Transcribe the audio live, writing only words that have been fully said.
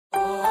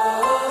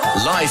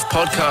Life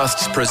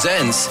Podcasts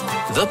presents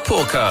The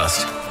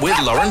Pawcast with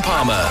Lauren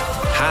Palmer.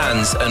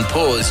 Hands and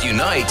paws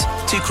unite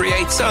to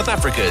create South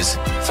Africa's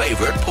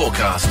favourite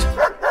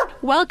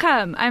pawcast.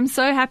 Welcome. I'm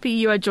so happy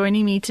you are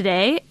joining me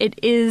today. It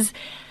is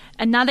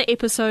another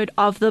episode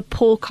of The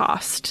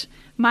Pawcast.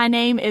 My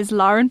name is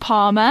Lauren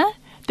Palmer,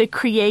 the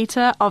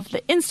creator of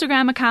the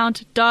Instagram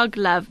account Dog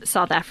Love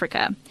South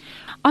Africa.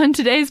 On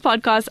today's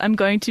podcast, I'm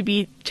going to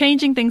be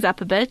changing things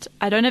up a bit.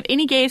 I don't have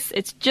any guests.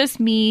 It's just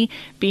me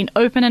being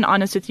open and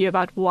honest with you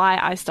about why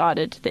I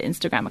started the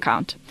Instagram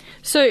account.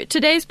 So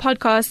today's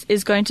podcast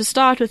is going to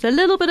start with a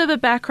little bit of a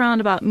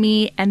background about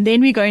me, and then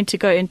we're going to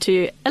go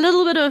into a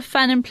little bit of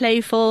fun and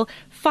playful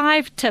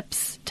 5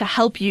 tips to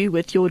help you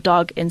with your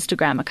dog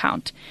Instagram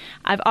account.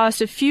 I've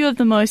asked a few of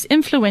the most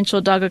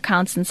influential dog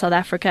accounts in South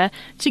Africa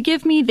to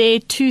give me their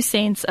 2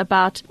 cents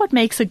about what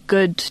makes a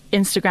good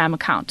Instagram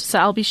account. So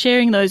I'll be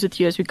sharing those with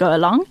you as we go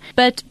along.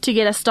 But to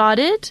get us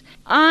started,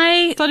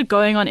 I started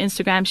going on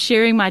Instagram,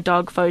 sharing my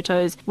dog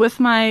photos with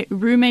my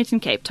roommate in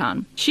Cape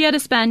Town. She had a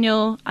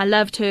spaniel. I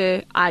loved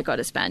her. I got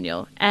a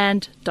spaniel.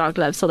 And Dog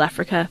Love South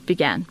Africa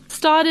began.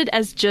 Started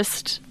as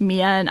just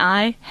Mia and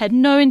I. Had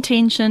no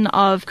intention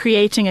of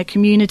creating a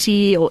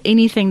community or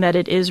anything that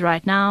it is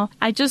right now.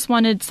 I just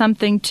wanted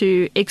something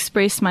to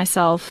express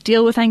myself,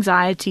 deal with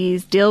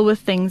anxieties, deal with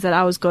things that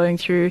I was going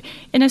through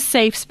in a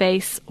safe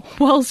space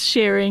whilst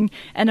sharing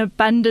an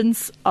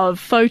abundance of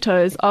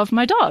photos of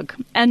my dog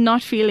and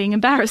not feeling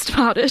embarrassed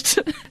about it.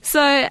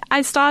 So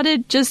I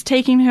started just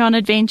taking her on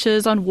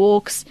adventures, on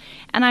walks,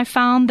 and I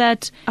found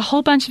that a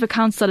whole bunch of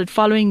accounts started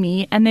following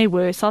me, and they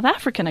were South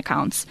African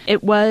accounts.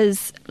 It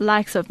was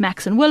likes of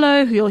Max and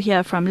Willow, who you'll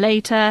hear from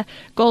later,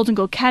 Golden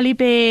Girl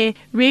Caliber,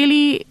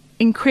 really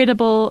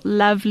incredible,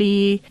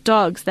 lovely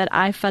dogs that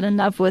I fell in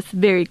love with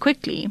very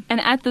quickly. And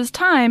at this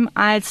time,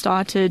 I had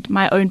started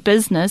my own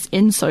business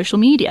in social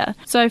media.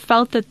 So I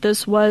felt that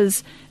this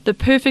was the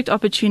perfect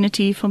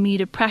opportunity for me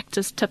to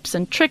practice tips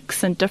and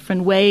tricks and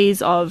different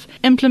ways of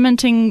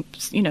implementing,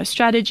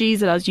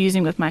 strategies that I was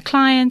using with my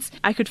clients.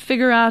 I could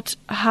figure out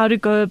how to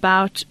go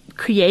about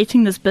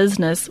creating this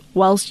business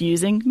whilst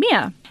using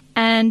Mia.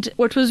 And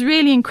what was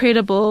really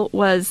incredible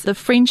was the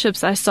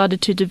friendships I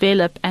started to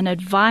develop and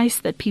advice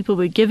that people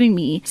were giving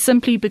me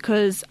simply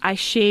because I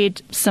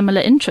shared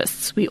similar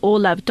interests. We all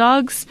love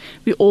dogs.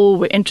 We all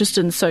were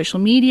interested in social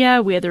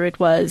media, whether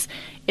it was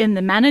in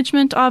the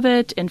management of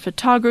it, in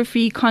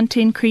photography,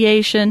 content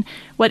creation,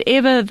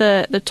 whatever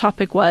the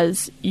topic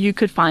was, you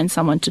could find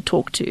someone to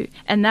talk to.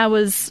 And that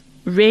was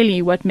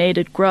really what made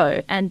it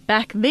grow. And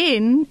back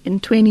then, in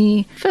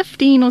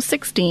 2015 or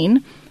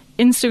 16,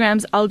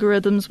 Instagram's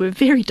algorithms were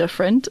very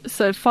different,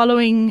 so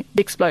following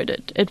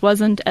exploded. It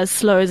wasn't as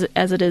slow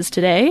as it is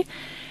today.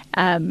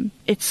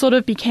 It sort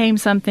of became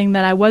something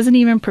that I wasn't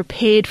even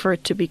prepared for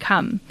it to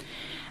become.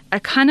 I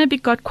kind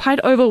of got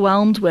quite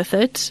overwhelmed with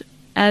it,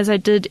 as I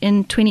did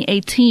in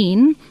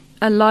 2018.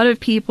 A lot of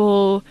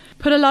people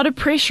put a lot of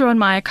pressure on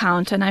my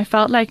account, and I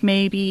felt like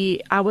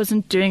maybe I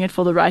wasn't doing it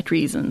for the right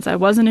reasons. I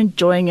wasn't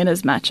enjoying it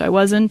as much. I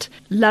wasn't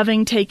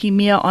loving taking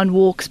Mia on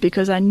walks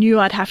because I knew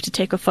I'd have to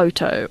take a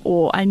photo,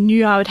 or I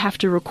knew I would have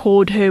to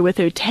record her with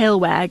her tail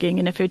wagging,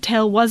 and if her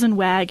tail wasn't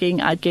wagging,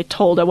 I'd get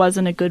told I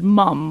wasn't a good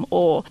mom.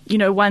 Or,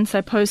 once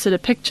I posted a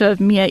picture of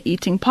Mia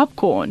eating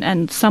popcorn,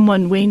 and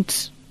someone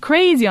went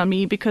crazy on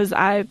me because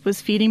I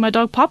was feeding my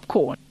dog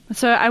popcorn.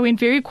 So I went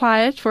very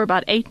quiet for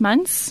about 8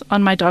 months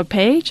on my dog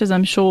page, as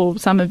I'm sure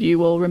some of you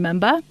will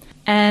remember.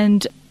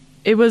 And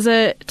it was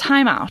a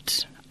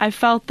timeout. I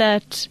felt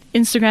that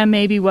Instagram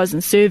maybe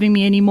wasn't serving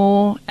me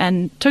anymore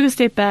and took a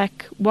step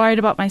back, worried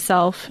about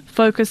myself,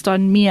 focused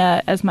on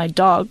Mia as my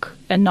dog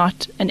and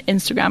not an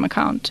Instagram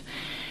account.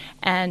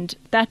 And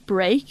that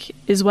break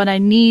is what I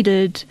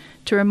needed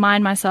to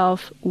remind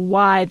myself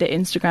why the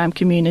Instagram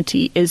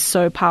community is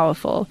so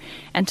powerful,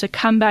 and to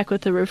come back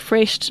with a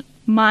refreshed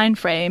mind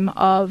frame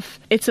of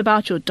it's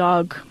about your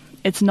dog.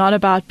 It's not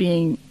about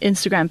being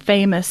Instagram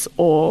famous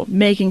or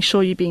making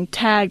sure you're being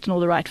tagged in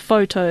all the right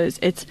photos.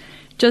 It's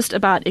just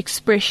about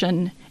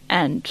expression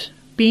and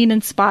being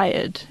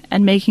inspired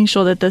and making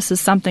sure that this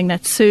is something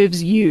that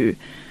serves you,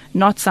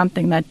 not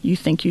something that you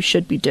think you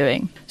should be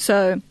doing.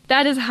 So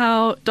that is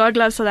how Dog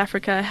Love South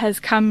Africa has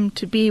come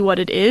to be what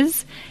it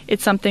is.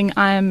 It's something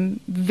I'm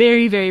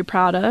very, very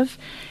proud of.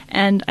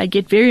 And I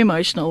get very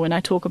emotional when I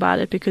talk about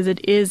it because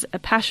it is a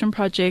passion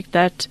project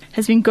that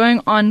has been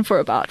going on for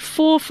about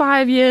 4 or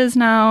 5 years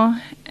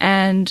now.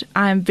 And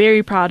I'm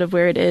very proud of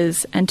where it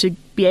is. And to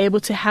be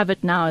able to have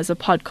it now as a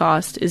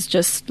podcast is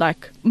just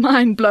like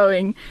mind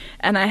blowing.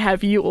 And I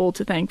have you all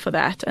to thank for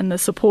that. And the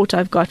support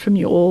I've got from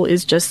you all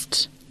is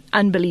just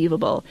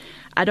unbelievable.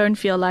 I don't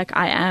feel like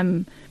I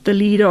am the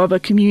leader of a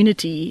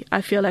community. I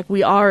feel like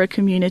we are a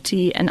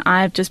community, and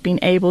I've just been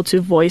able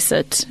to voice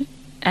it,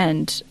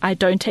 and I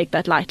don't take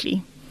that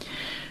lightly.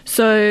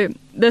 So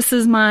this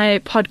is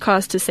my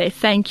podcast to say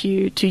thank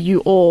you to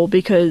you all,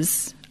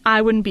 because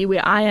I wouldn't be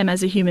where I am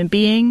as a human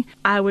being.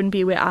 I wouldn't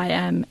be where I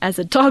am as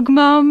a dog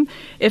mom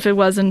if it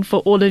wasn't for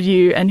all of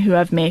you and who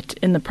I've met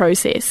in the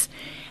process.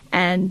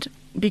 And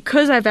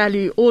because I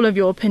value all of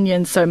your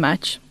opinions so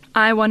much,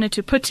 I wanted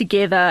to put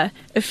together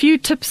a few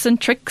tips and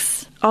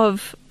tricks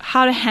of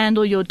how to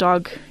handle your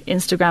dog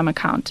Instagram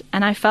account.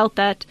 And I felt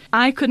that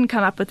I couldn't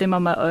come up with them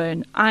on my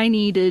own. I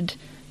needed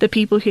the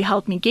people who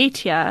helped me get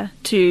here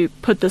to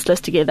put this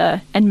list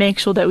together and make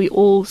sure that we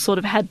all sort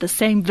of had the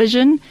same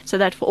vision, so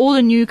that for all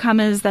the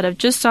newcomers that have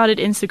just started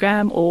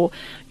Instagram or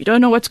you don't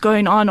know what's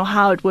going on or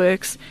how it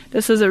works,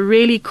 this is a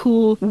really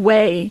cool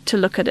way to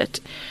look at it.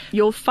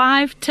 Your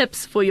 5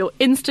 tips for your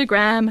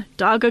Instagram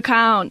dog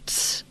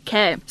account.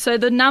 Okay, so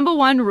the number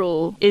 1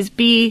 rule is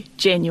be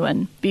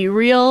genuine. Be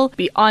real,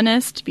 be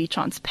honest, be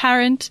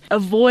transparent.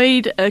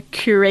 Avoid a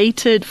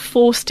curated,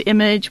 forced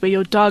image where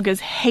your dog is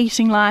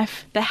hating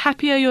life. The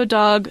happier your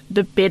dog,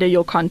 the better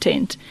your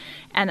content.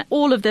 And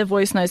all of their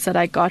voice notes that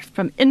I got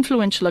from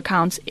influential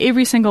accounts,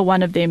 every single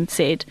one of them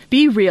said,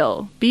 be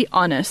real, be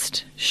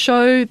honest,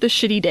 show the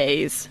shitty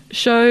days,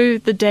 show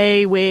the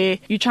day where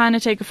you're trying to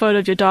take a photo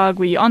of your dog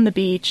where you're on the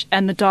beach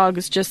and the dog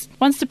is just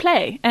wants to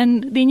play.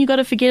 And then you got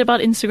to forget about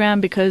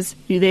Instagram because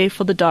you're there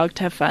for the dog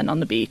to have fun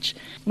on the beach.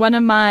 One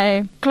of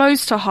my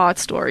close to heart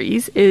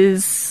stories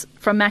is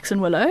from Max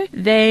and Willow.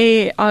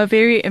 They are a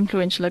very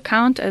influential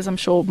account, as I'm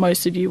sure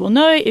most of you will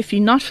know. If you're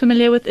not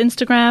familiar with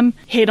Instagram,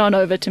 head on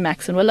over to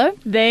Max and Willow.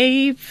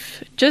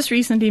 They've just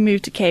recently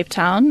moved to Cape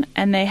Town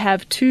and they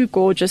have 2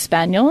 gorgeous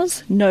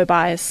spaniels. No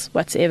bias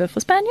whatsoever for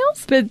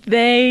spaniels, but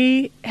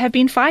they have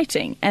been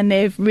fighting and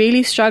they've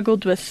really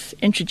struggled with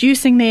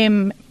introducing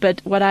them. But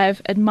what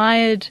I've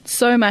admired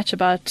so much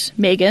about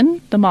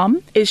Megan, the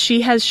mom, is she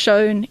has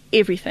shown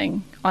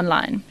everything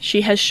online.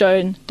 She has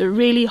shown the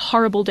really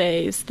horrible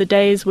days, the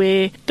days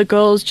where the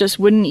girls just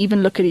wouldn't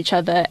even look at each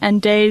other,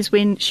 and days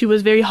when she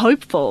was very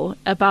hopeful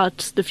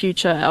about the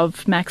future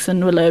of Max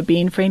and Willow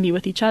being friendly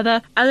with each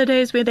other, other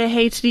days where they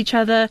hated each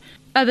other,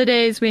 other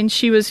days when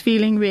she was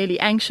feeling really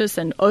anxious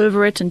and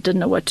over it and didn't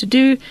know what to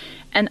do.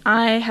 And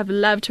I have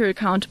loved her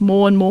account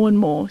more and more and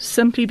more,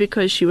 simply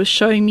because she was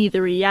showing me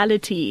the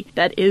reality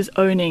that is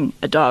owning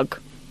a dog.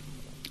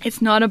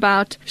 It's not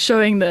about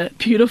showing the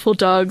beautiful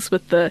dogs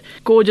with the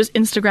gorgeous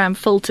Instagram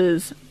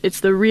filters. It's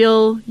the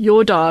real,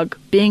 your dog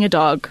being a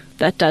dog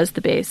that does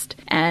the best.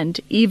 And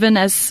even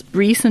as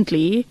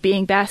recently,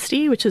 being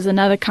Basti, which is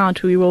another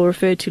account we will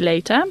refer to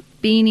later,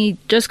 Beanie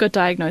just got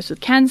diagnosed with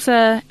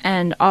cancer,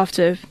 and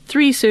after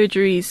 3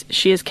 surgeries,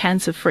 she is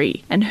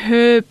cancer-free. And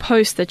her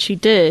post that she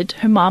did,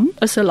 her mum,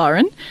 Ursula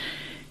Lauren,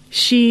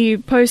 she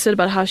posted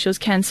about how she was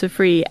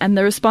cancer-free, and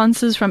the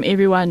responses from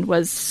everyone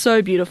was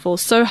so beautiful,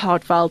 so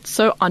heartfelt,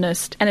 so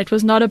honest, and it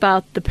was not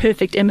about the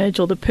perfect image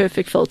or the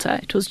perfect filter.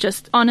 It was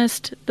just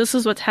honest, this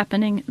is what's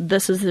happening,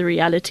 this is the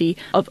reality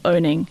of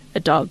owning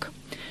a dog.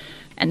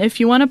 And if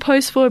you want to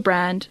post for a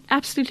brand,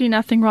 absolutely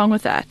nothing wrong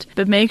with that,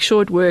 but make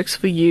sure it works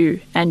for you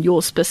and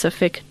your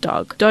specific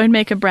dog. Don't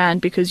make a brand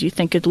because you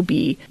think it'll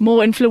be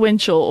more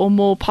influential or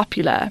more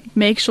popular.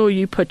 Make sure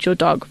you put your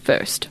dog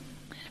first.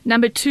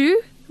 Number 2,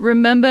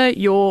 remember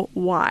your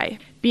why.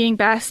 Being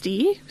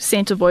Basti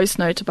sent a voice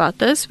note about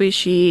this where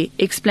she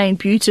explained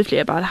beautifully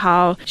about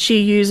how she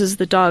uses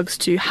the dogs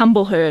to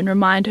humble her and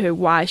remind her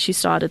why she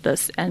started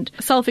this, and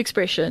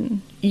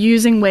self-expression,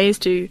 using ways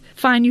to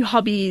find new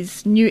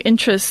hobbies, new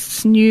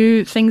interests,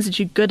 new things that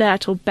you're good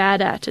at or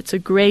bad at. It's a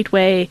great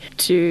way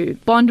to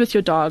bond with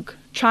your dog,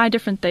 try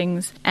different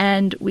things,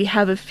 and we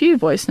have a few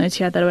voice notes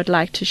here that I would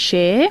like to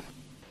share.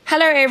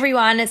 Hello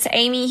everyone, it's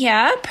Amy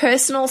here,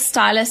 personal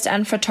stylist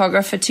and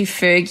photographer to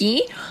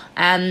Fergie,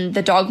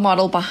 the dog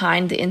model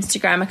behind the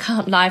Instagram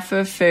account Life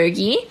of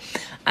Fergie.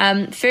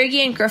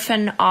 Fergie and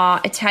Griffin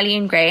are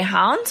Italian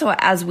greyhounds, or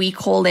as we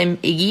call them,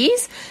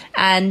 Iggies,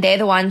 and they're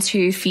the ones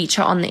who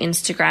feature on the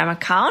Instagram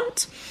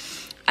account.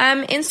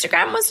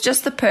 Instagram was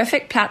just the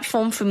perfect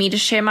platform for me to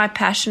share my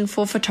passion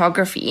for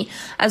photography,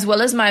 as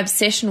well as my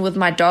obsession with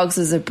my dogs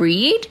as a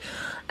breed.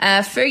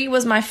 Fergie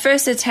was my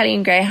first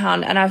Italian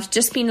greyhound, and I've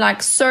just been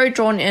so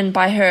drawn in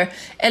by her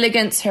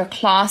elegance, her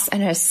class,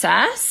 and her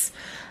sass.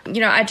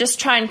 I just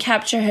try and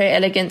capture her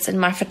elegance in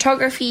my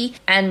photography,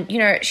 and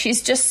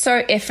she's just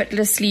so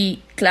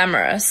effortlessly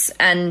glamorous,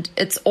 and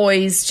it's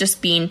always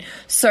just been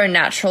so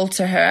natural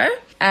to her.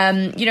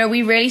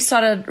 We really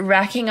started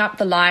racking up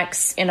the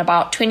likes in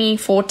about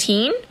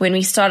 2014 when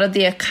we started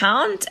the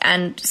account.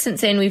 And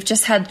since then, we've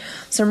just had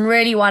some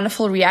really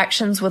wonderful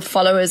reactions with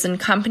followers and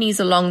companies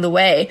along the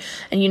way.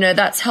 And,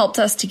 that's helped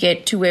us to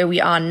get to where we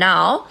are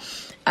now.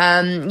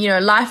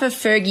 Life of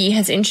Fergie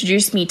has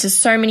introduced me to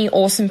so many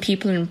awesome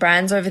people and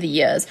brands over the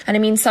years.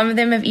 And some of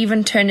them have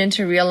even turned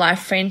into real life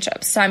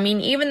friendships. So,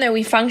 even though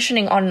we're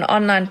functioning on an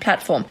online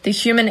platform, the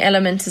human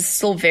element is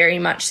still very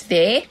much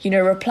there.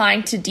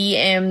 Replying to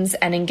DMs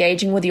and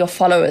engaging with your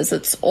followers.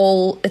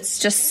 It's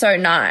just so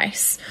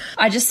nice.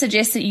 I just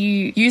suggest that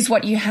you use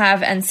what you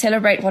have and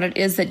celebrate what it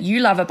is that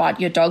you love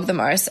about your dog the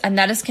most. And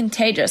that is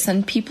contagious,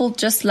 and people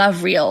just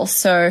love real.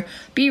 So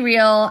be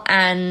real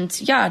and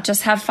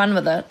just have fun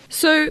with it.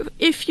 So So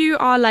if you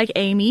are like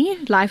Amy,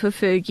 Life of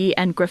Fergie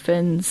and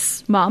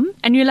Griffin's mum,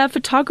 and you love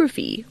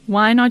photography,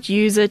 why not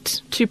use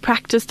it to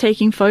practice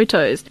taking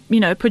photos?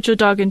 Put your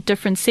dog in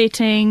different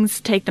settings,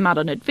 take them out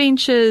on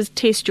adventures,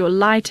 test your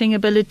lighting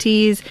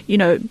abilities.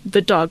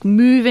 The dog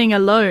moving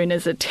alone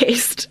is a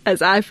test,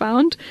 as I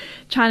found.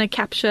 Trying to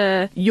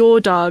capture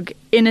your dog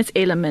in its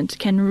element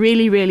can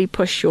really, really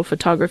push your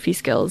photography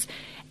skills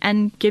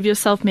and give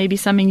yourself maybe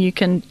something you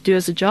can do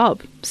as a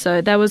job.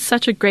 So that was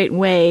such a great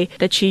way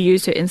that she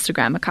used her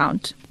Instagram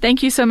account.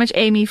 Thank you so much,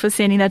 Amy, for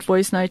sending that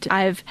voice note.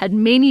 I've had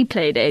many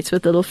play dates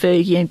with little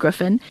Fergie and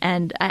Griffin,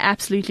 and I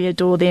absolutely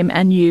adore them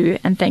and you,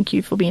 and thank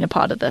you for being a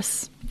part of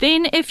this.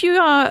 Then if you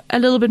are a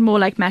little bit more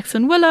like Max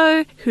and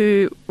Willow,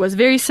 who was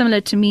very similar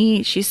to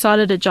me, she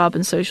started a job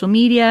in social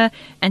media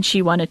and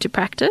she wanted to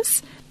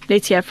practice.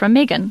 Let's hear from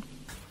Megan.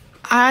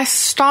 I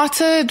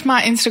started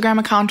my Instagram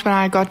account when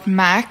I got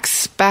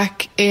Max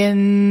back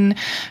in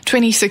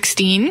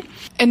 2016.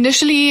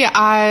 Initially,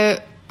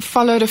 I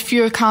followed a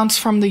few accounts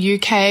from the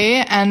UK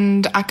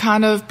and I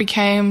kind of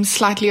became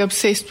slightly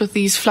obsessed with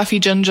these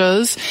fluffy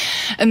gingers.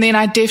 And then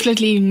I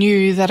definitely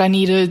knew that I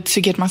needed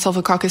to get myself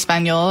a Cocker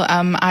Spaniel.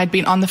 I'd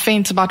been on the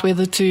fence about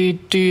whether to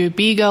do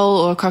Beagle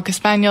or Cocker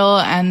Spaniel,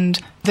 and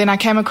then I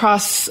came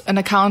across an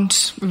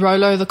account,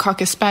 Rolo the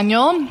Cocker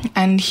Spaniel,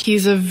 and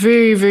he's a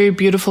very, very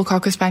beautiful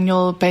Cocker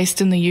Spaniel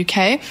based in the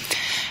UK.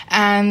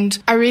 And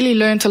I really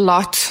learned a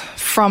lot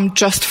from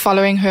just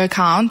following her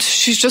account.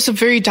 She's just a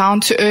very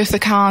down-to-earth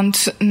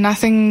account.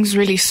 Nothing's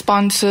really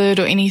sponsored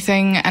or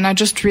anything. And I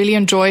just really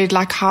enjoyed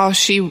how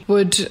she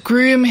would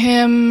groom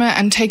him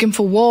and take him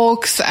for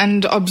walks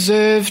and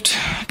observed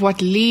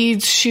what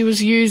leads she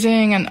was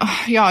using and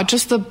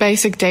just the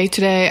basic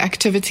day-to-day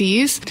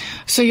activities.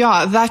 So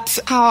that's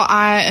how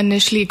I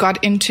initially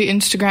got into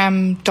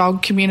Instagram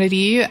dog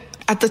community.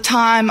 At the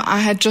time, I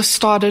had just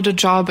started a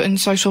job in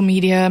social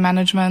media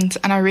management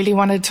and I really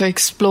wanted to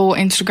explore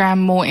Instagram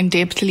more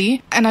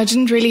in-depthly. And I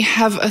didn't really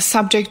have a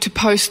subject to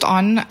post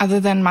on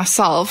other than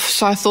myself.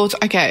 So I thought,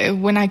 okay,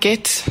 when I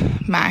get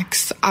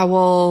Max, I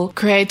will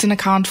create an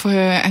account for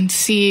her and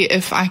see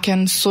if I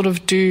can sort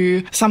of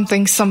do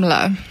something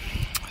similar.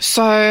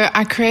 So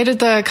I created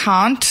the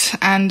account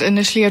and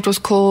initially it was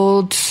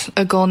called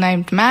A Girl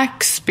Named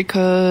Max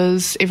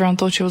because everyone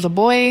thought she was a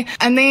boy.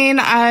 And then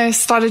I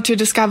started to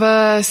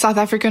discover South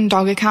African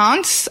dog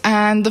accounts,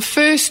 and the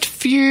first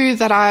few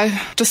that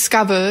I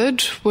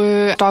discovered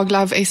were Dog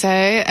Love SA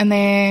and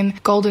then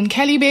Golden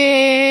Kelly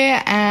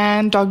Bear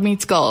and Dog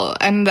Meets Girl.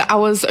 And I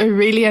was a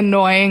really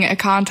annoying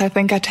account. I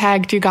think I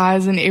tagged you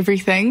guys in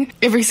everything.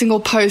 Every single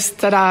post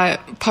that I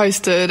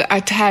posted, I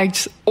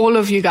tagged all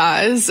of you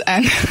guys,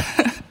 and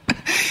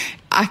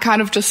I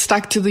kind of just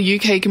stuck to the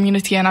UK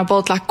community and I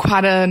built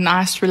quite a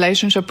nice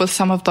relationship with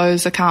some of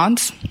those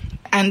accounts.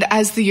 And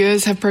as the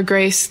years have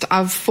progressed,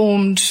 I've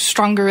formed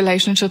stronger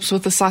relationships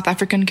with the South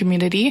African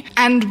community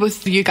and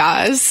with you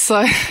guys.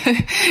 So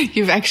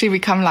you've actually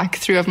become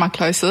three of my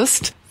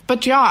closest.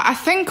 But I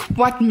think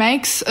what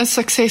makes a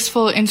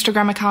successful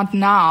Instagram account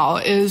now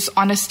is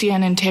honesty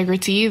and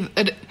integrity.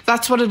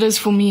 That's what it is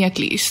for me, at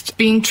least.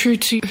 Being true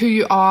to who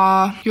you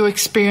are, your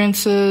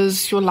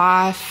experiences, your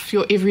life,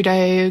 your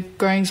everyday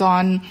goings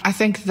on. I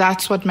think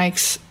that's what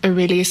makes a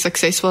really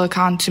successful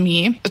account to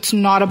me. It's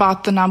not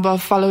about the number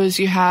of followers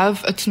you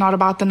have. It's not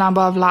about the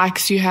number of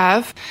likes you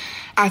have.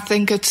 I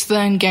think it's the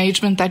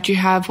engagement that you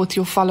have with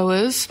your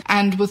followers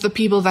and with the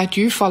people that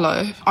you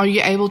follow. Are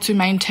you able to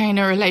maintain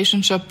a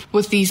relationship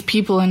with these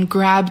people and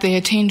grab their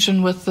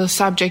attention with the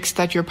subjects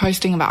that you're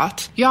posting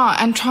about?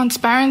 And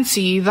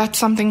transparency, that's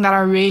something that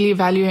I really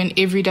value in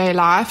everyday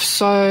life.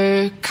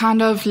 So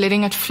kind of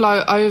letting it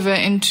flow over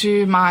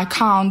into my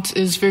account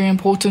is very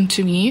important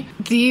to me.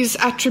 These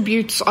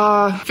attributes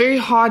are very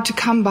hard to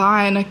come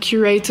by in a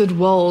curated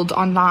world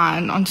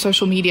online on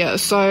social media.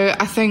 So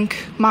I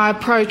think my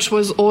approach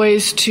was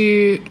always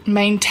to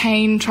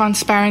maintain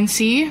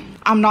transparency.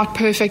 I'm not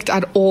perfect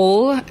at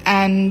all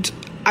and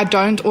I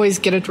don't always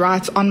get it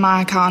right on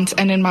my account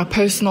and in my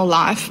personal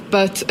life,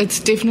 but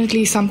it's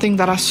definitely something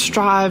that I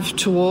strive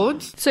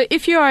towards. So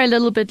if you are a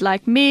little bit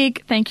like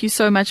Meg, thank you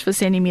so much for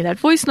sending me that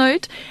voice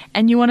note,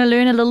 and you want to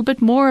learn a little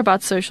bit more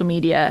about social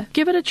media,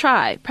 give it a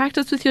try.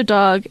 Practice with your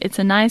dog. It's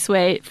a nice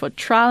way for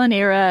trial and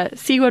error,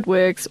 see what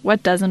works,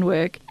 what doesn't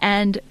work,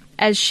 and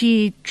as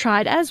she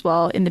tried as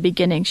well in the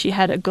beginning, she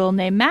had a girl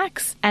named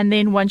Max, and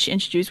then once she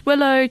introduced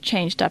Willow,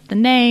 changed up the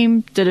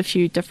name, did a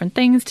few different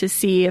things to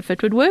see if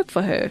it would work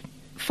for her.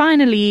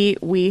 Finally,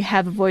 we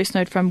have a voice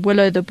note from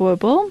Willow the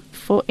Boerboel.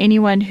 For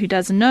anyone who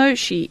doesn't know,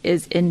 she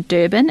is in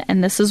Durban,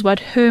 and this is what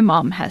her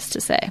mom has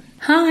to say.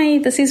 Hi,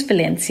 this is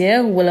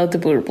Valencia, Willow the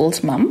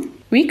Boerboel's mum.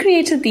 We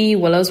created the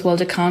Willow's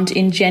World account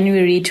in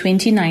January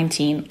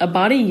 2019,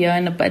 about a year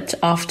and a bit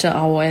after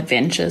our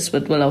adventures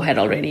with Willow had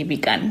already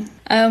begun.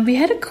 We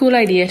had a cool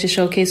idea to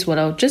showcase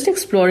Willow just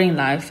exploring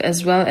life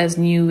as well as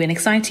new and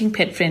exciting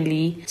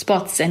pet-friendly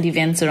spots and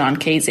events around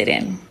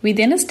KZN. We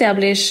then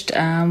established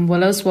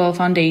Willow's World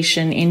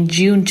Foundation in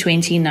June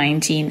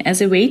 2019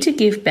 as a way to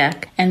give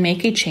back and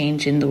make a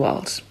change in the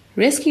world.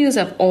 Rescues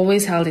have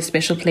always held a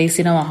special place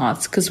in our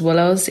hearts because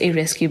Willow's a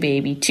rescue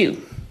baby too.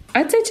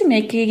 I'd say to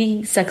make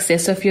a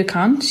success of your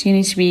account, you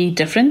need to be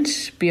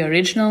different, be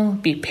original,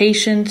 be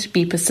patient,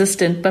 be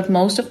persistent, but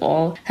most of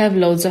all, have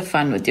loads of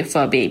fun with your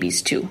fur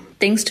babies too.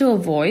 Things to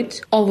avoid: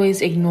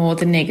 always ignore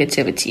the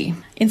negativity.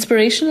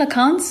 Inspirational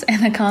accounts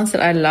and accounts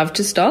that I love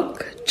to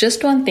stalk,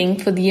 just one thing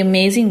for the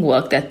amazing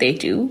work that they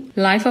do.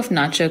 Life of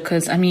Nacho,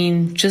 because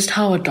just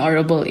how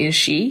adorable is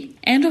she?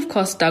 And of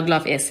course, Dog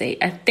Love Essay.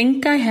 I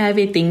think I have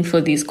a thing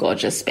for these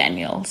gorgeous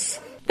spaniels.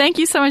 Thank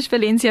you so much,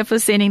 Valencia, for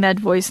sending that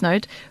voice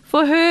note.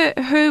 For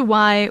her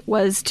why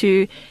was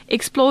to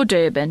explore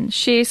Durban,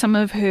 share some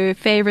of her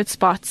favorite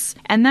spots,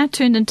 and that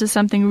turned into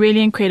something really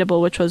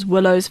incredible, which was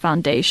Willow's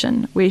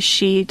Foundation, where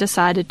she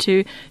decided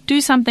to do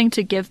something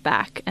to give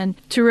back. And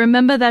to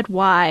remember that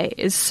why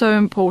is so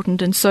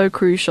important and so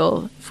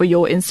crucial for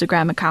your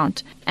Instagram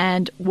account,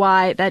 and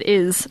why that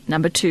is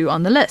number 2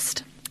 on the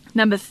list.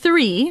 Number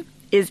 3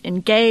 is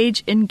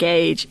engage,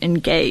 engage,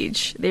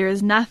 engage. There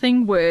is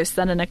nothing worse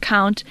than an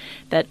account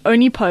that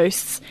only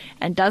posts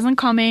and doesn't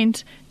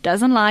comment,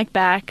 doesn't like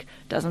back,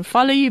 doesn't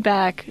follow you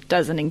back,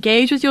 doesn't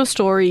engage with your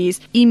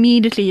stories.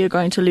 Immediately you're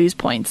going to lose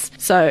points.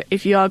 So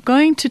if you are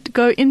going to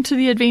go into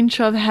the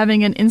adventure of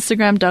having an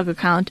Instagram dog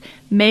account,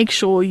 make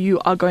sure you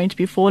are going to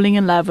be falling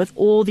in love with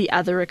all the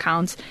other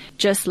accounts,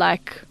 just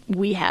like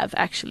we have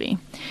actually.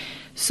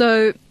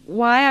 So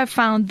why I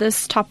found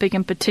this topic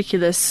in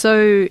particular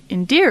so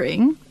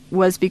endearing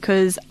was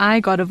because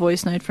I got a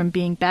voice note from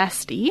Being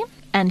Basti,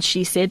 and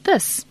she said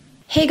this.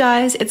 Hey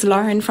guys, it's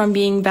Lauren from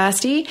Being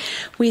Basti.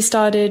 We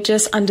started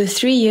just under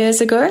 3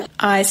 years ago.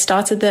 I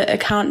started the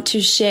account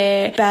to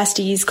share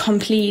Basti's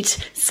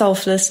complete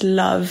selfless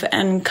love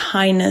and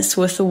kindness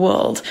with the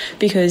world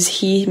because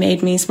he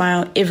made me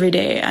smile every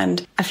day,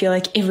 and I feel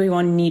like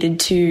everyone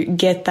needed to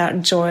get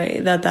that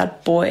joy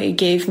that boy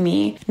gave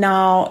me.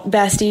 Now,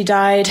 Basti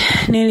died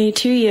nearly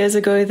 2 years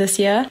ago this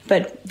year,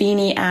 but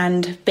Beanie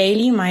and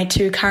Bailey, my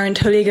 2 current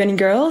hooligan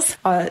girls,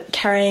 are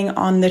carrying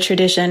on the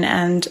tradition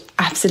and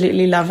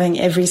absolutely loving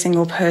every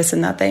single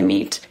person that they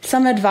meet.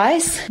 Some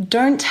advice: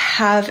 don't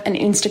have an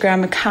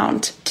Instagram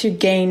account to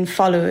gain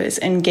followers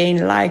and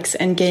gain likes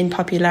and gain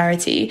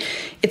popularity.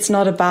 It's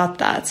not about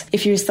that.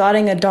 If you're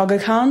starting a dog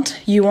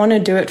account, you want to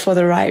do it for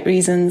the right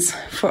reasons.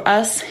 For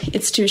us,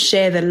 it's to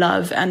share the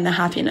love and the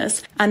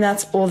happiness, and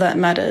that's all that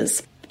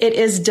matters. It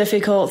is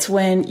difficult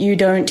when you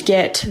don't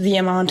get the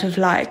amount of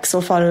likes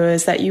or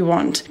followers that you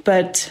want,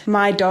 but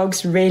my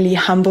dogs really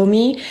humble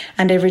me,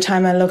 and every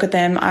time I look at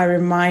them, I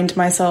remind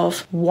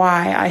myself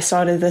why I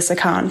started this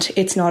account.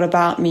 It's not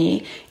about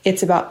me.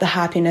 It's about the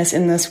happiness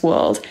in this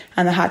world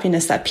and the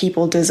happiness that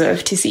people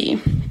deserve to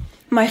see.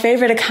 My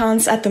favorite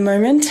accounts at the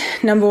moment,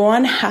 number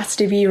 1 has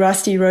to be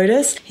Rusty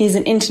Rhodus. He's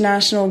an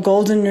international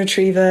golden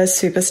retriever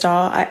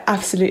superstar. I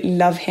absolutely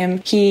love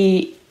him.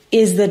 He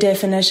is the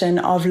definition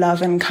of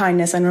love and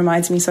kindness and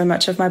reminds me so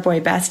much of my boy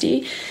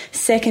Basti.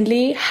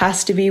 Secondly,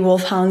 has to be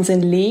Wolfhounds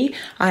and Lee.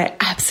 I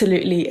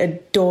absolutely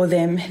adore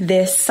them.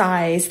 Their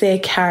size, their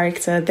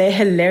character, their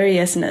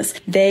hilariousness.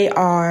 They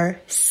are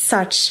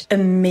such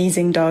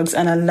amazing dogs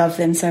and I love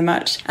them so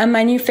much. And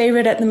my new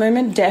favorite at the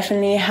moment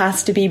definitely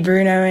has to be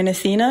Bruno and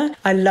Athena.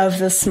 I love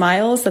the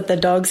smiles that the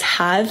dogs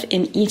have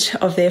in each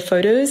of their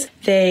photos.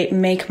 They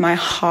make my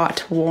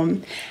heart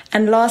warm.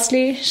 And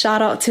lastly,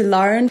 shout out to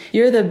Lauren.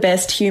 You're the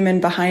best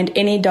human behind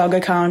any dog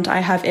account I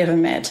have ever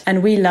met.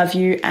 And we love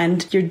you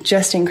and you're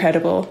just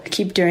incredible.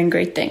 Keep doing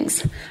great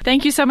things.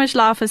 Thank you so much,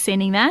 Lara, for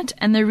sending that.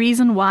 And the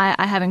reason why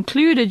I have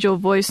included your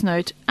voice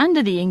note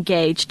under the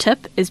Engage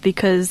tip is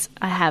because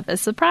I have a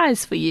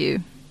surprise for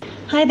you.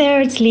 Hi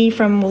there, it's Lee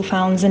from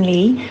Wolfhounds and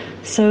Lee.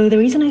 So the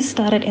reason I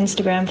started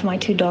Instagram for my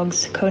 2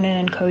 dogs, Conan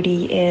and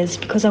Cody, is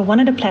because I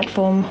wanted a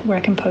platform where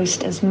I can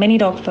post as many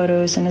dog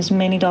photos and as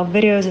many dog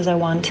videos as I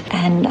want.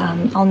 And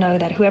I'll know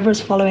that whoever is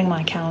following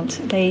my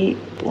account, they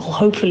will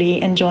hopefully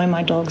enjoy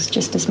my dogs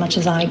just as much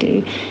as I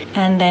do.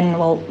 And then,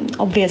 well,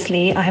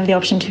 obviously, I have the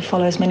option to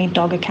follow as many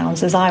dog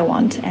accounts as I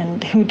want.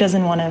 And who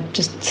doesn't want to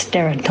just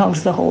stare at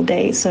dogs the whole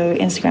day? So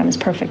Instagram is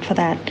perfect for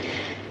that.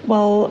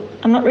 Well,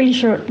 I'm not really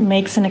sure it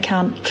makes an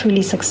account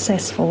truly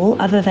successful,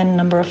 other than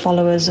number of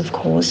followers, of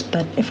course.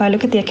 But if I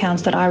look at the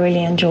accounts that I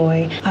really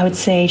enjoy, I would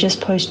say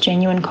just post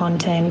genuine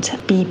content,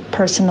 be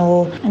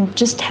personal, and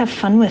just have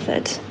fun with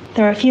it.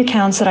 There are a few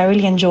accounts that I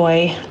really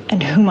enjoy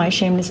and whom I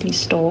shamelessly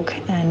stalk,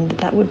 and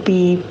that would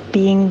be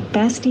Being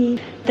Basti.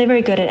 They're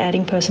very good at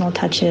adding personal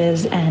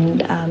touches,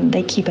 and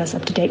they keep us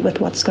up to date with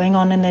what's going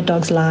on in their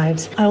dogs'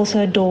 lives. I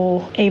also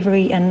adore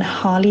Avery and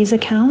Harley's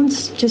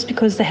accounts just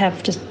because they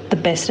have just the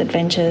best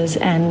adventures,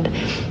 and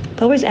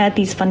they always add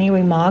these funny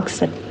remarks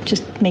that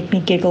just make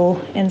me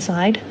giggle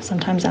inside,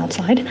 sometimes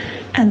outside.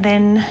 And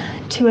then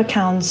 2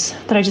 accounts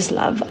that I just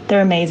love.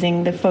 They're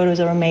amazing. Their photos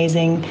are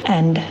amazing,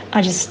 and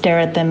I just stare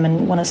at them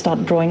and want to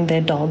start drawing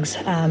their dogs.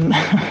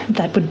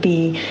 That would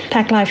be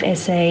Pack Life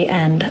Essay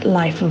and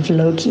Life of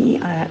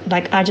Loki.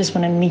 I I just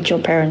want to meet your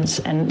parents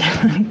and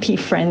be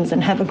friends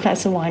and have a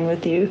glass of wine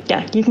with you.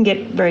 Yeah, you can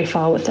get very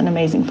far with an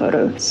amazing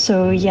photo.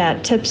 So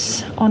yeah,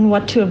 tips on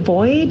what to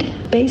avoid.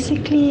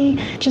 Basically,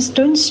 just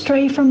don't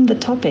stray from the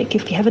topic.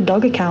 If you have a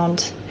dog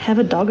account, have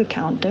a dog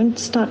account. Don't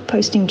start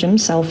posting gym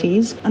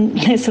selfies,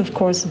 unless, of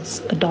course, it's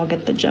a dog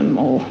at the gym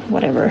or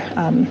whatever.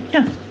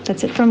 Yeah,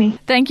 that's it from me.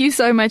 Thank you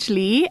so much,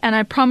 Lee. And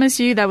I promise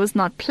you that was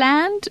not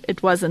planned.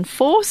 It wasn't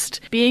forced.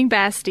 Being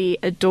Basti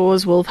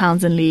adores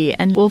Wolfhounds and Lee,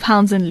 and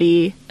Wolfhounds and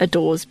Lee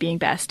adores Being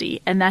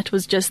Basti. And that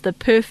was just the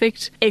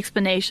perfect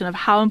explanation of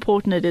how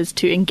important it is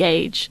to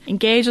engage.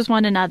 Engage with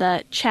one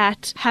another,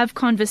 chat, have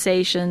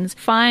conversations,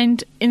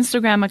 find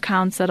Instagram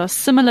accounts that are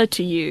similar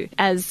to you,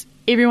 as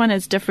everyone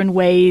has different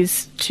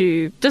ways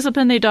to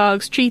discipline their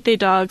dogs, treat their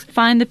dogs.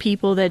 Find the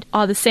people that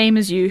are the same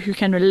as you, who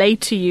can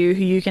relate to you,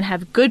 who you can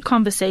have good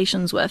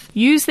conversations with.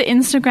 Use the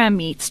Instagram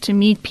meets to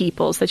meet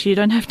people so that you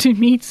don't have to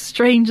meet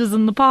strangers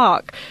in the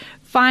park.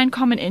 Find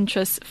common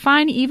interests.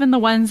 Find even the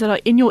ones that are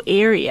in your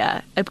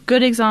area. A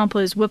good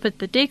example is Whippet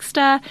the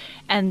Dexter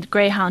and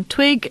Greyhound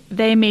Twig.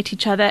 They met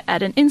each other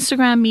at an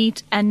Instagram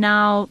meet, and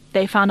now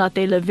they found out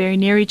they live very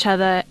near each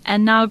other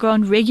and now go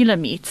on regular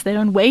meets. They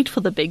don't wait for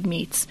the big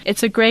meets.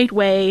 It's a great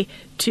way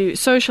to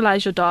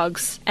socialize your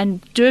dogs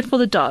and do it for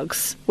the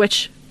dogs,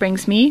 which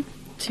brings me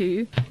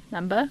to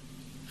number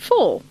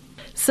 4.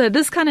 So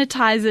this kind of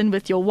ties in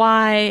with your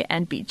why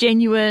and be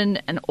genuine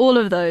and all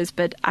of those,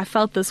 but I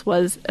felt this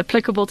was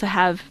applicable to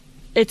have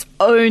its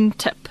own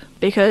tip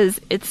because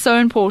it's so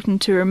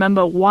important to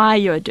remember why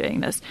you're doing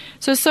this.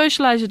 So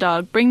socialize your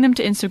dog, bring them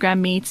to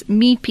Instagram meets,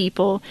 meet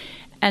people,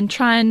 and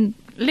try and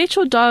let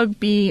your dog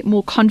be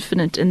more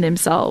confident in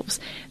themselves,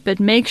 but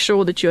make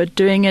sure that you're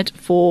doing it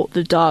for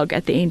the dog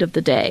at the end of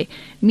the day.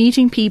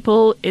 Meeting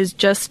people is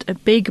just a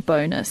big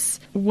bonus.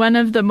 One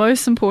of the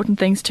most important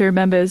things to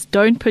remember is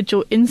don't put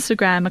your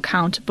Instagram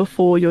account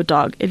before your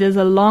dog. It is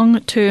a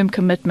long-term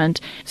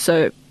commitment,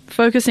 so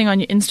focusing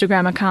on your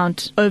Instagram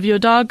account over your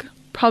dog,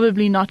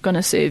 probably not going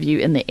to serve you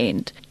in the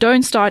end.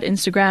 Don't start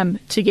Instagram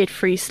to get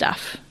free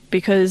stuff,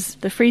 because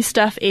the free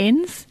stuff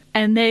ends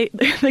and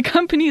the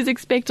companies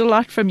expect a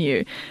lot from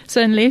you.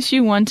 So unless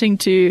you're wanting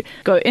to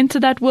go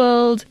into that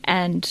world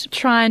and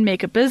try and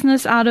make a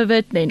business out of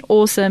it, then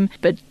awesome.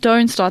 But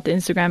don't start the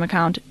Instagram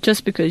account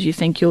just because you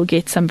think you'll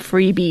get some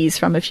freebies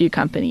from a few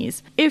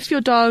companies. If your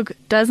dog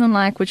doesn't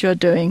like what you're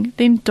doing,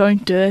 then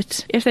don't do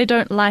it. If they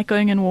don't like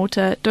going in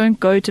water, don't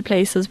go to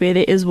places where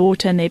there is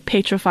water and they're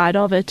petrified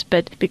of it,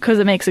 but because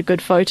it makes a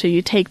good photo,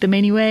 you take them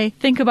anyway.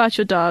 Think about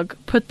your dog.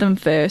 Put them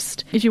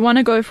first. If you want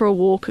to go for a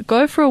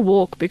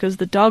walk because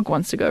the dog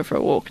wants to go for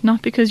a walk,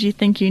 not because you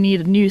think you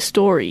need a new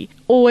story.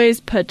 Always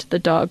put the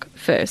dog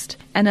first.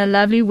 And a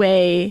lovely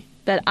way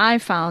that I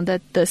found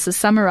that this is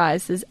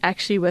summarized is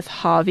actually with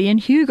Harvey and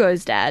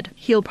Hugo's dad.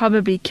 He'll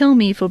probably kill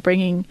me for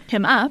bringing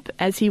him up,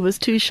 as he was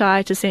too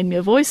shy to send me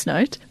a voice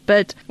note.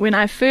 But when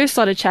I first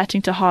started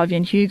chatting to Harvey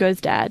and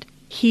Hugo's dad,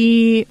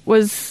 he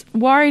was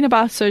worrying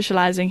about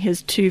socializing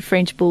his 2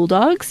 French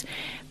bulldogs,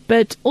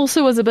 but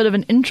also was a bit of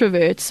an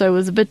introvert, so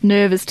was a bit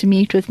nervous to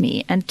meet with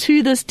me, and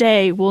to this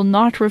day will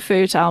not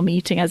refer to our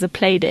meeting as a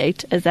play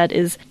date, as that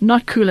is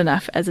not cool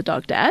enough as a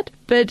dog dad.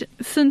 But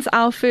since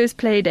our first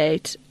play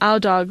date, our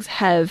dogs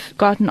have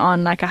gotten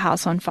on like a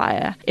house on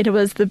fire. It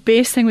was the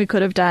best thing we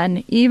could have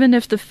done. Even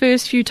if the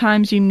first few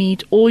times you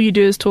meet, all you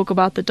do is talk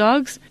about the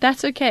dogs,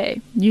 that's okay.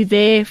 You're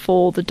there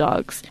for the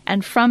dogs.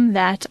 And from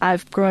that,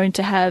 I've grown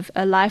to have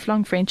a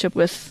lifelong friendship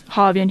with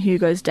Harvey and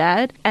Hugo's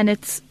dad. And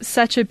it's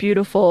such a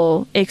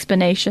beautiful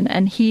explanation.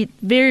 And he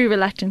very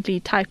reluctantly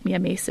typed me a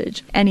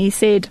message. And he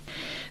said,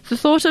 "The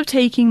thought of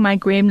taking my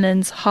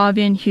gremlins,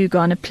 Harvey and Hugo,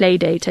 on a play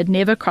date had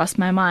never crossed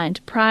my mind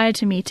prior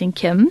to meeting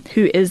Kim,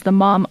 who is the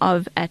mom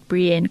of at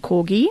Brienne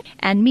Corgi,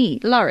 and me,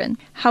 Lauren.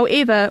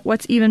 However,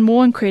 what's even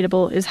more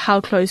incredible is how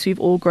close we've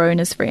all grown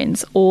as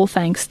friends, all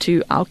thanks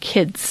to our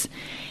kids."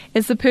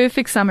 It's the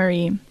perfect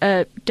summary.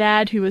 A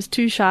dad who was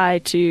too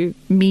shy to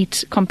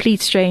meet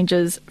complete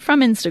strangers from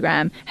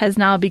Instagram has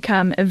now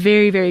become a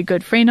very, very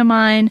good friend of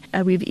mine.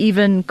 We've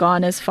even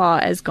gone as far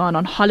as gone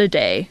on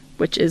holiday,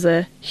 which is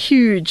a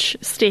huge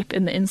step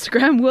in the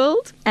Instagram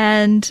world.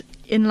 And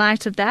in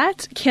light of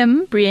that,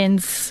 Kim,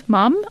 Brienne's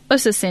mom,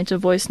 also sent a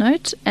voice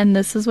note, and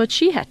this is what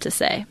she had to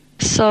say.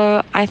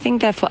 So I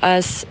think that for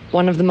us,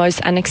 one of the most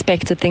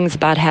unexpected things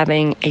about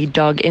having a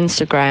dog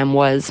Instagram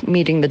was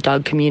meeting the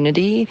dog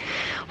community.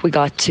 We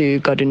got to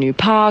go to new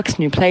parks,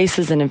 new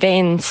places and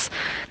events,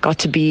 got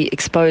to be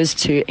exposed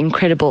to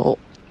incredible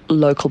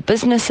local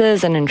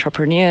businesses and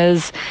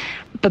entrepreneurs.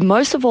 But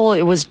most of all,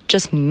 it was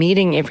just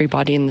meeting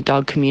everybody in the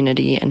dog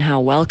community and how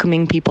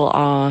welcoming people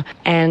are,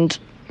 and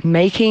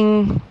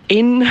making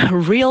in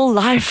real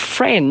life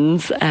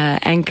friends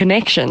and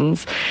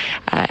connections.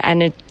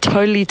 And it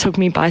totally took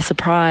me by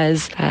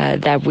surprise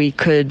that we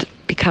could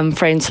become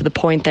friends to the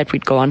point that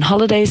we'd go on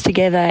holidays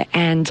together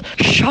and,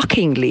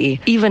 shockingly,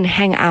 even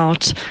hang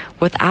out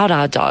without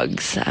our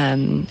dogs.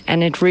 And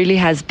it really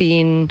has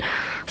been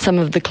some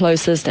of the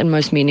closest and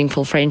most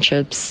meaningful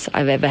friendships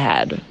I've ever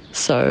had.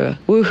 So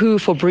woohoo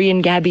for Brie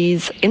and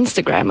Gabby's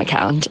Instagram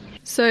account.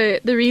 So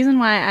the reason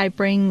why I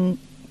bring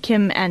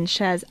Kim and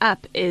Shaz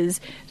up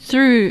is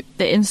through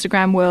the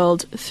Instagram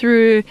world,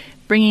 through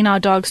bringing our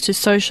dogs to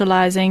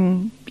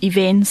socializing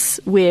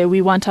events where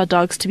we want our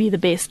dogs to be the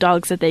best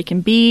dogs that they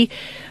can be,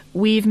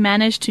 we've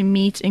managed to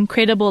meet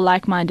incredible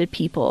like-minded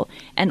people,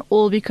 and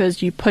all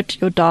because you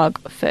put your dog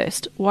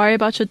first. Worry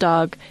about your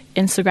dog.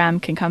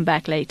 Instagram can come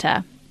back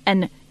later.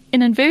 And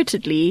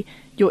inadvertently,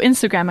 your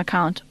Instagram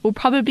account will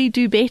probably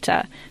do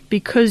better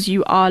because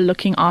you are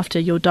looking after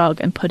your dog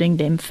and putting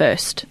them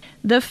first.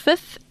 The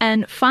fifth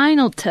and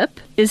final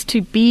tip is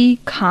to be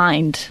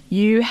kind.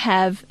 You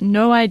have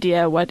no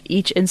idea what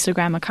each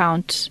Instagram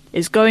account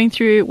is going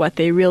through, what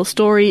their real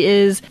story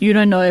is. You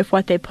don't know if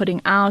what they're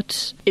putting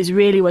out is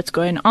really what's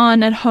going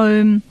on at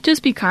home.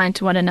 Just be kind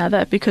to one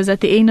another, because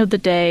at the end of the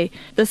day,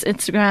 this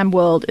Instagram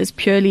world is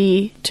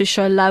purely to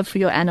show love for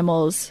your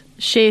animals,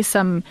 share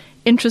some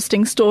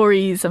interesting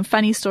stories, some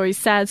funny stories,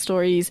 sad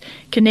stories,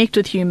 connect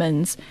with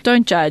humans.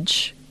 Don't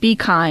judge. Be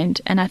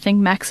kind. And I think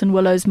Max and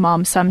Willow's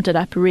mom summed it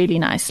up really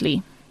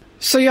nicely.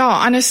 So yeah,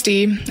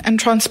 honesty and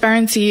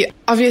transparency.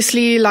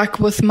 Obviously, like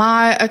with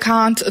my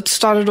account, it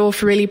started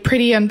off really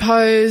pretty and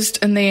posed,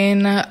 and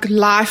then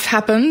life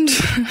happened.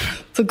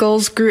 The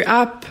girls grew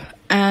up,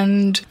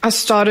 and I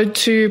started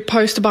to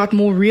post about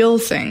more real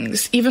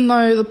things. Even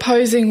though the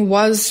posing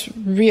was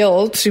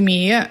real to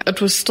me, it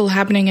was still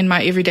happening in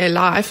my everyday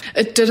life.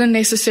 It didn't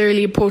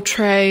necessarily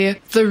portray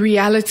the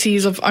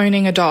realities of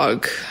owning a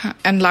dog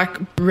and like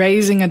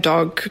raising a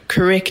dog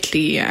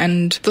correctly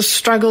and the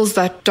struggles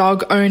that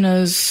dog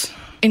owners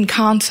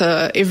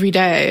encounter every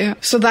day.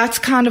 So that's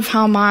kind of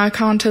how my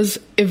account has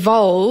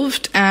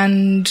evolved,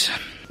 and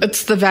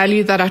it's the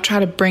value that I try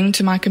to bring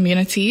to my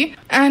community.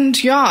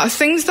 And yeah,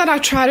 things that I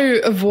try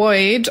to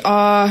avoid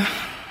are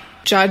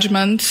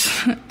judgment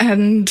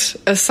and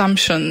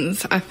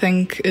assumptions, I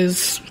think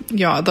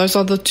those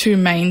are the two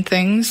main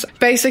things.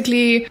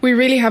 Basically, we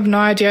really have no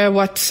idea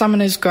what someone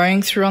is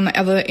going through on the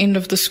other end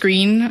of the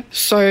screen.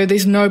 So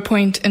there's no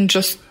point in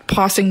just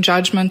passing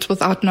judgment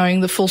without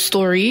knowing the full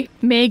story.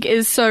 Meg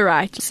is so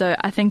right. So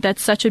I think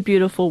that's such a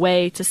beautiful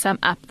way to sum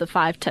up the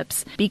 5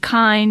 tips. Be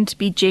kind,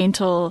 be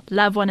gentle,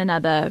 love one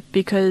another,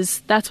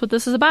 because that's what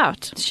this is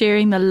about,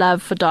 sharing the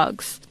love for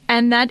dogs.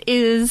 And that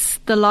is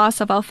the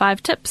last of our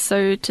 5 tips.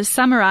 So to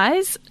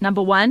summarize,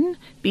 number 1,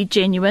 be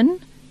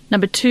genuine.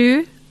 Number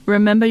 2,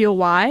 remember your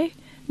why.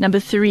 Number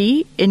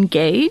 3,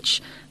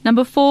 engage.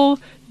 Number 4,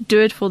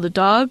 do it for the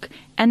dog.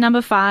 And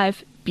number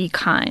 5, be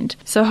kind.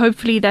 So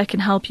hopefully that can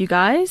help you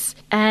guys.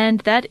 And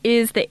that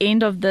is the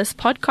end of this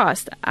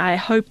podcast. I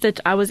hope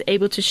that I was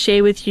able to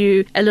share with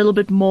you a little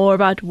bit more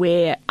about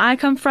where I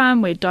come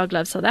from, where Dog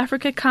Love South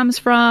Africa comes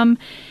from.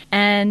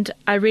 And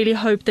I really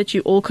hope that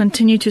you all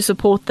continue to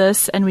support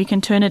this and we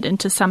can turn it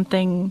into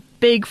something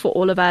big for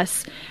all of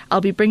us.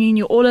 I'll be bringing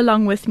you all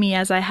along with me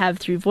as I have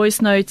through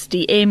voice notes,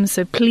 DMs,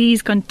 so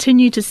please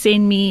continue to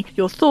send me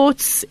your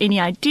thoughts, any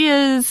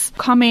ideas,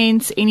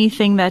 comments,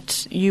 anything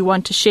that you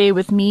want to share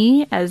with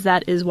me, as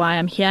that is why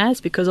I'm here.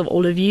 It's because of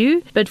all of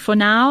you. But for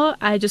now,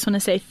 I just want to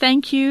say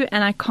thank you,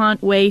 and I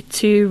can't wait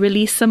to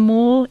release some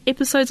more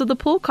episodes of the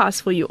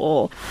podcast for you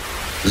all.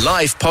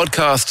 Life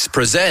Podcasts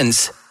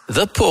presents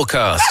The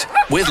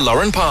Podcast with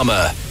Lauren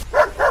Palmer.